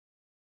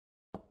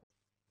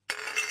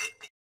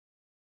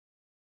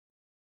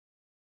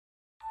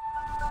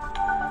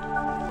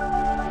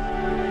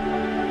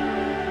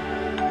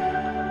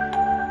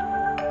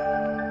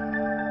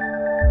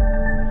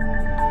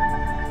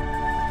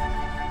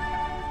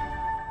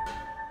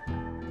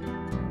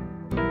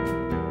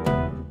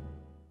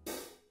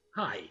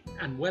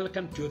and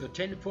welcome to the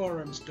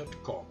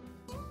 10forums.com.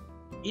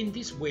 In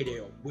this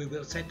video we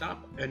will set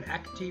up an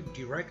Active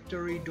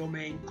Directory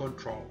domain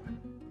controller.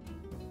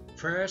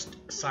 First,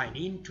 sign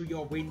in to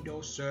your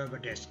Windows Server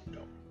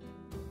desktop.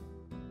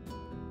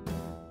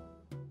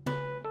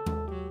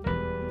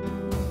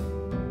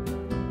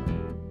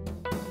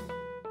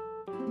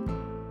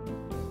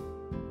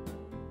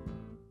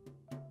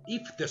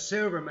 If the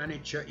Server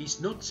Manager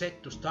is not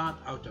set to start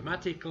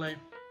automatically,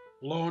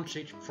 launch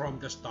it from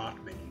the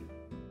Start menu.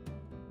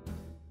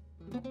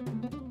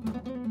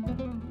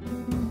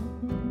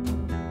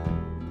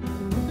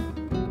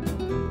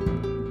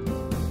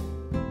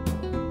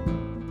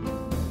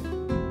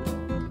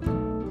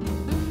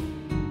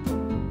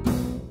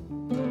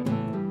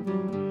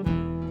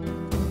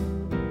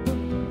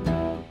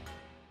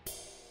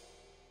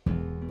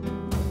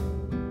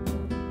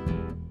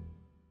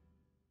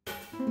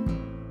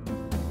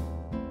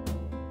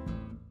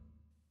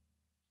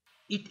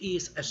 It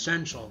is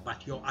essential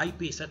that your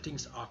IP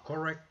settings are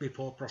correct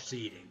before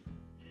proceeding.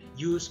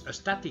 Use a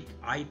static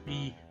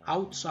IP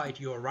outside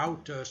your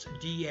router's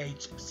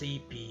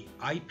DHCP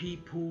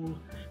IP pool,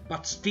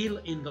 but still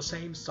in the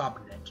same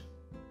subnet,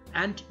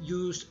 and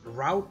use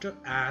router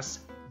as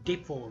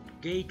default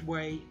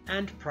gateway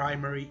and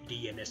primary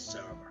DNS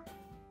server.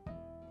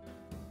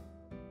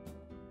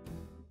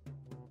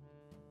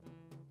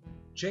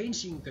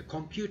 Changing the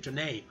computer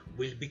name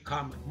will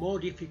become more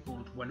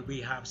difficult when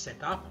we have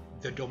set up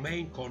the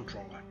domain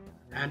controller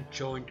and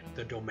joined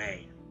the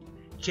domain.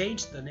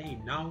 Change the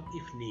name now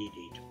if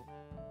needed.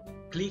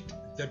 Click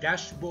the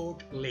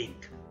dashboard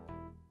link.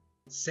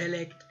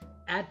 Select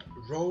Add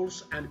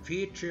Roles and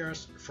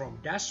Features from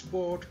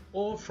Dashboard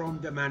or from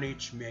the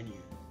Manage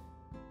menu.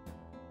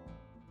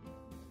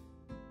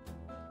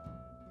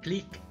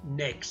 Click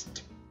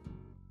Next.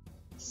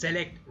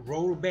 Select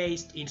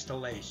Role-Based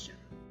Installation.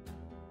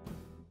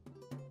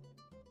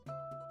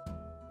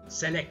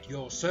 Select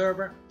your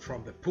server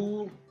from the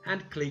pool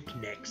and click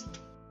Next.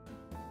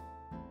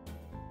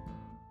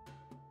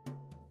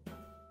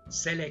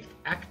 Select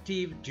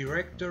Active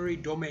Directory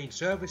Domain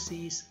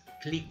Services,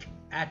 click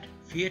Add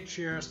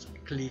Features,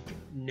 click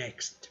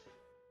Next.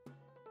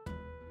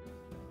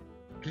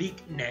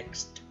 Click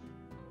Next.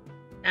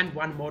 And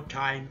one more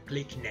time,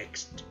 click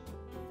Next.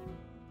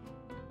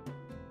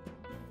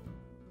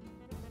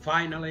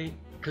 Finally,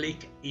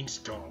 click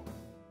Install.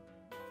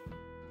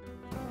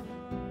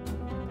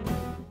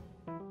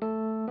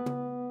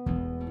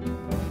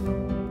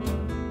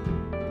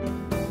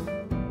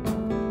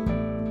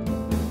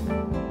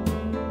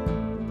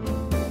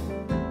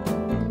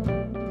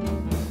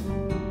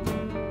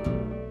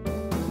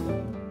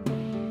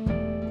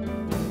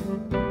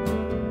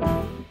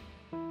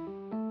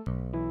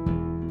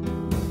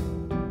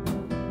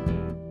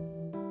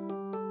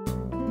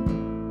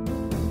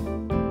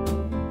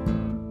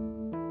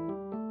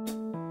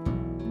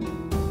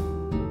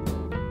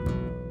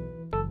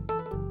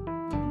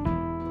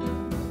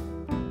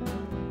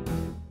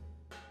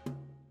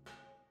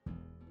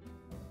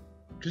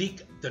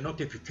 Click the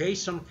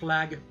notification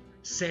flag,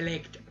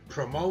 select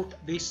Promote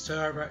this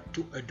server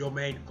to a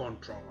domain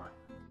controller.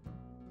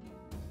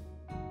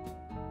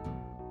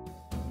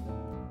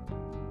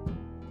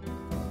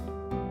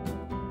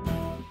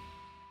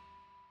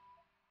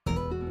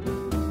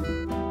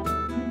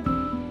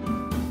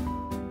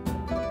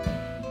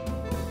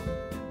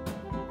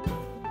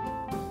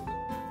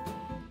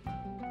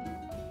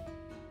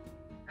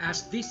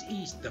 As this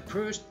is the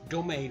first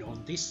domain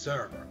on this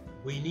server,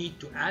 we need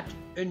to add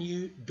a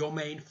new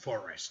domain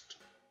forest.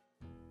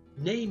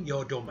 Name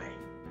your domain.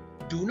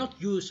 Do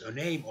not use a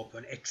name of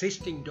an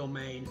existing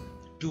domain.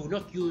 Do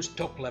not use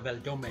top-level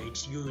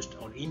domains used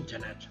on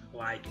internet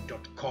like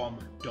 .com,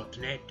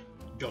 .net,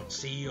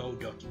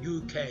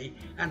 .co.uk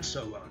and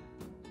so on.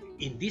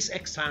 In this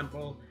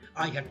example,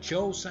 I had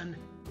chosen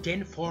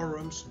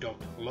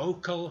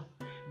 10forums.local,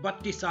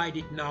 but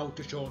decided now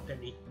to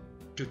shorten it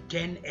to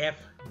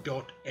 10f.loc.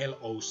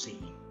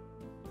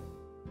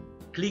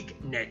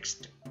 Click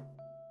Next.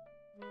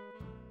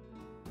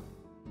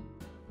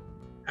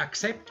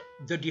 Accept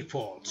the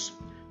defaults.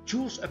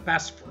 Choose a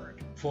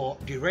password for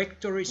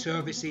Directory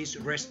Services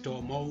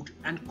Restore mode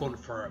and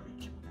confirm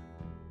it.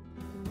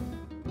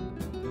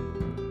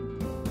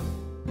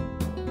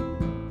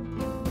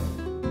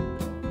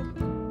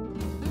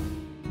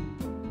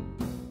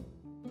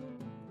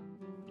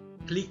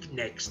 Click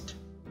Next.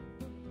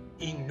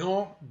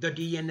 Ignore the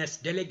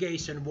DNS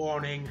delegation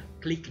warning.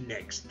 Click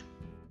Next.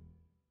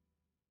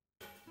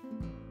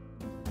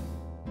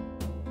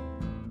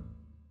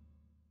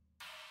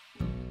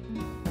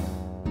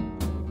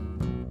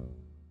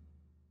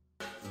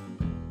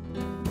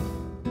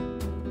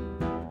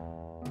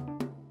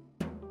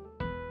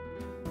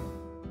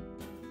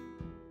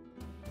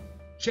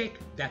 Check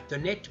that the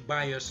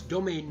NetBIOS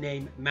domain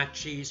name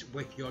matches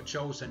with your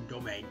chosen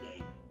domain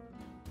name.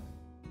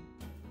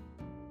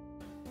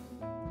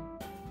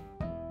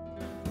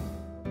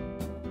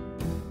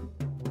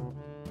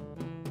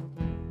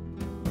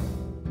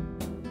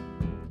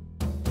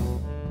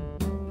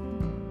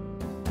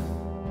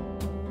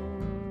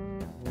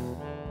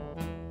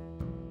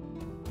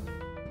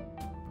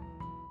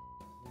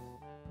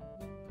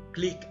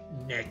 click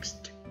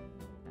Next.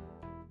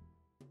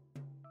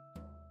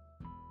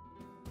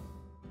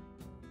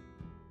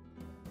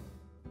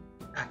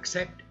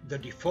 Accept the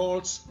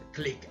defaults,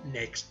 click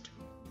Next.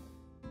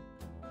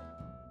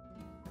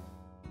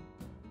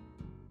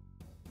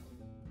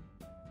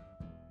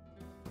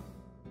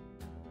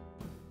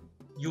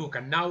 You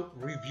can now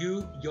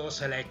review your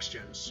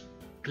selections.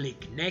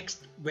 Click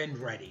Next when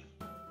ready.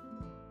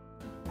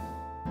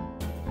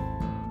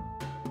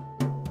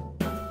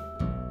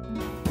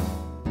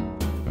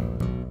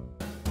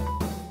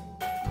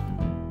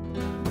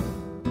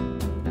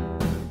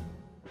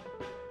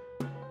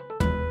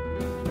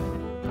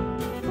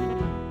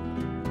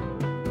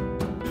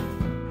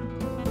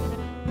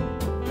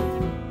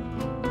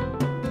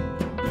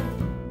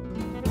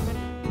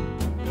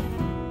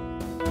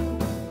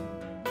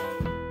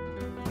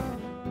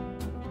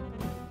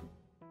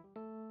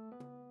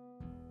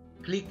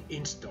 Click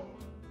Install.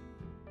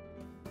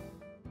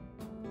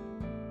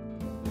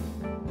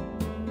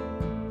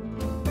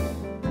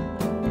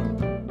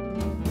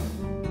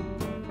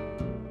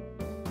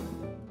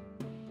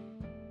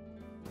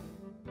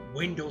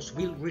 Windows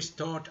will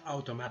restart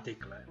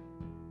automatically.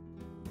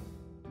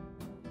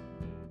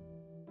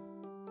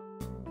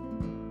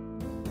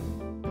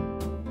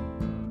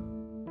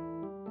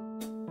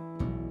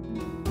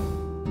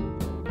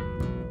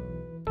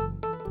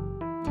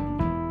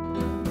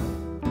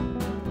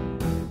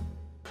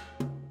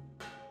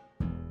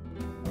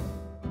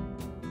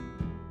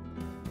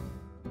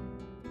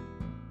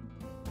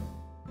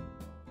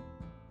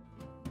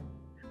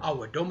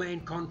 Our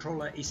domain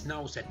controller is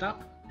now set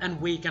up and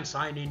we can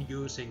sign in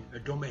using a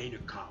domain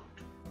account.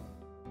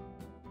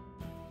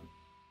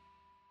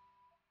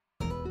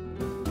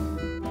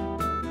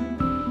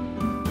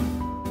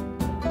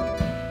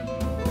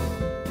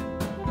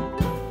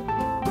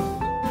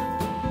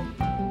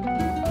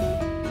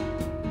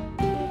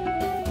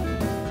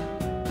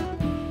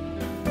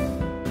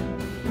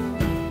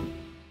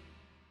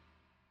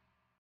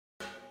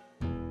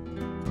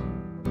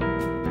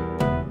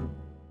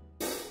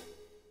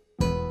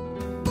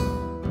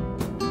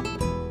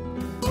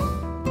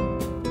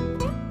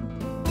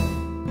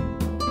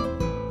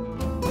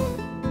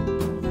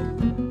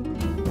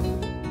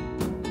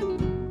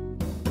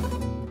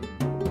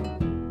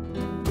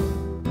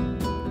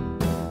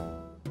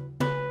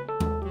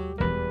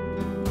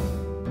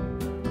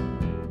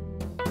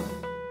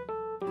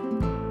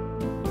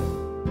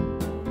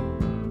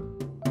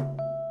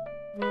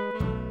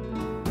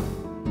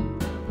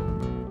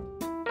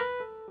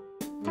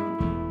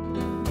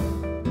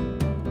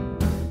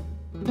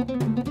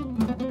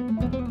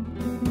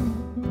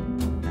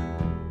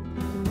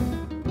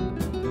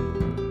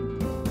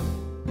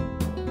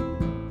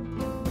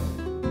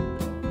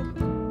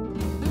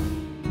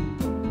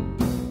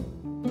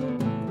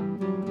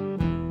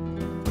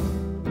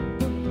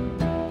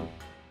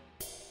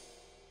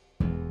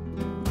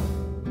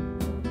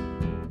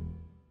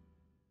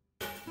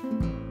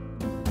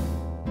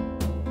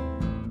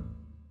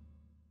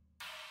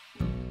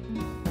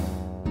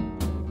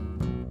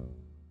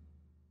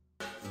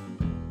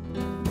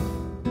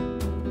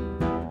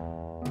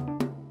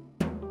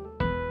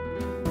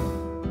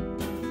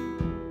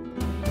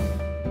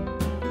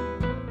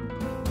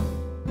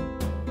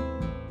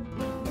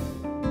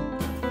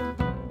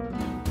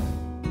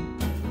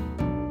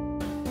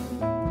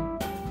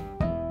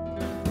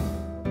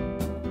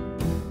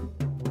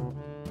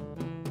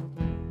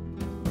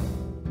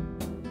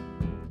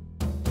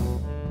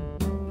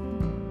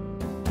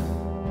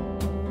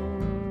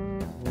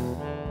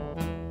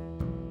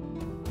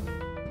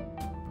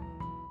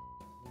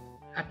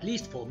 At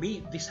least for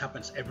me, this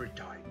happens every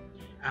time.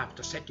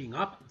 After setting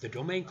up the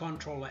domain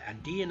controller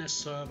and DNS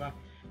server,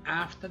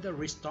 after the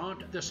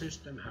restart, the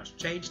system has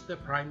changed the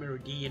primary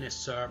DNS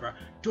server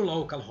to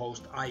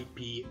localhost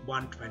IP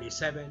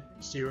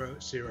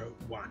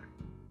 127.0.0.1.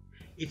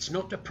 It's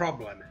not a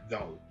problem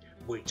though,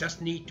 we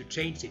just need to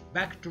change it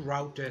back to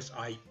router's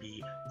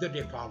IP, the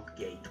default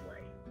gateway.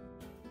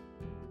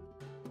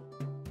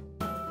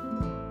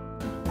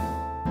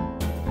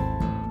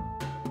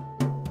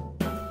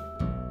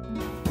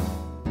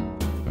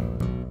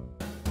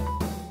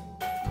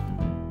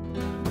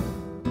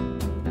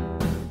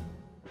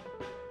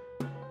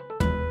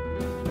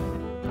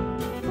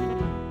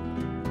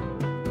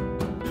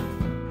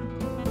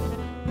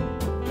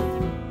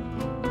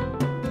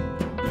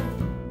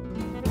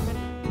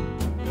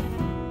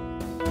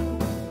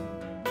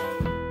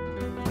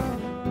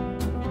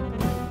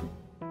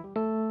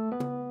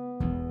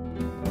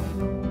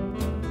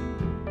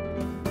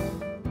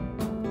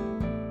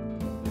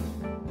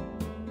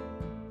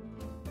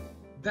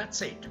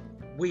 That's it.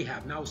 We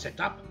have now set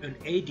up an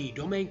AD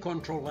domain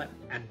controller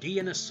and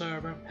DNS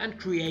server and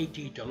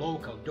created a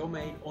local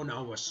domain on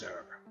our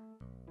server.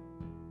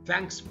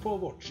 Thanks for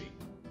watching.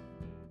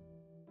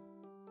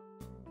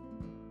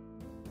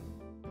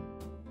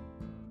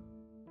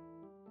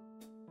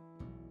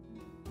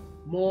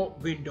 More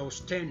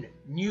Windows 10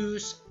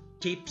 news,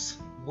 tips,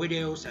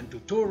 videos and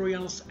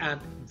tutorials at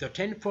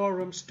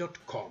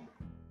the10forums.com.